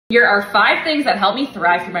Here are 5 things that help me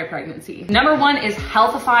thrive through my pregnancy. Number 1 is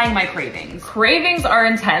healthifying my cravings. Cravings are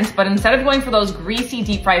intense, but instead of going for those greasy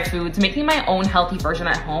deep fried foods, making my own healthy version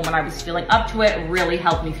at home when I was feeling up to it really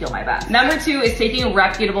helped me feel my best. Number 2 is taking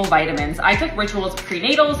reputable vitamins. I took Ritual's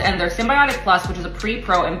Prenatals and their Synbiotic Plus, which is a pre,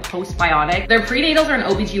 pro, and postbiotic. Their prenatals are an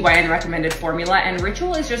OBGYN recommended formula, and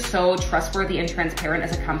Ritual is just so trustworthy and transparent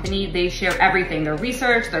as a company. They share everything, their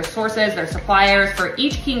research, their sources, their suppliers for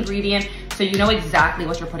each key ingredient, so you know exactly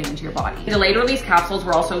what you're putting into your body. The delayed release capsules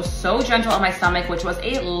were also so gentle on my stomach, which was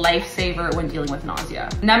a lifesaver when dealing with nausea.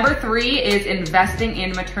 Number 3 is investing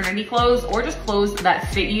in maternity clothes or just clothes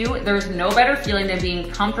that fit you. There's no better feeling than being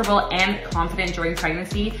comfortable and confident during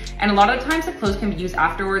pregnancy. And a lot of the times the clothes can be used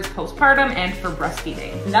afterwards, postpartum, and for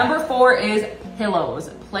breastfeeding. Number 4 is pillows.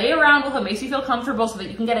 Play around with what makes you feel comfortable so that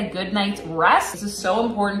you can get a good night's rest. This is so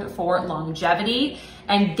important for longevity.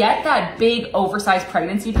 And get that big oversized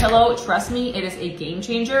pregnancy pillow. Trust me, it is a game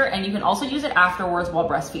changer, and you can also use it afterwards while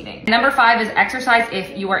breastfeeding. Number 5 is exercise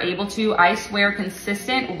if you are able to. I swear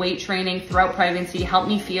consistent weight training throughout pregnancy helped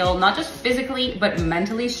me feel not just physically, but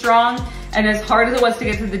mentally strong. And as hard as it was to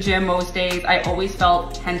get to the gym most days, I always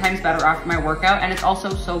felt 10 times better after my workout, and it's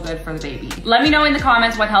also so good for the baby. Let me know in the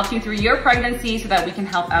comments what helped you through your pregnancy so that we can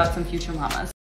help out some future mamas.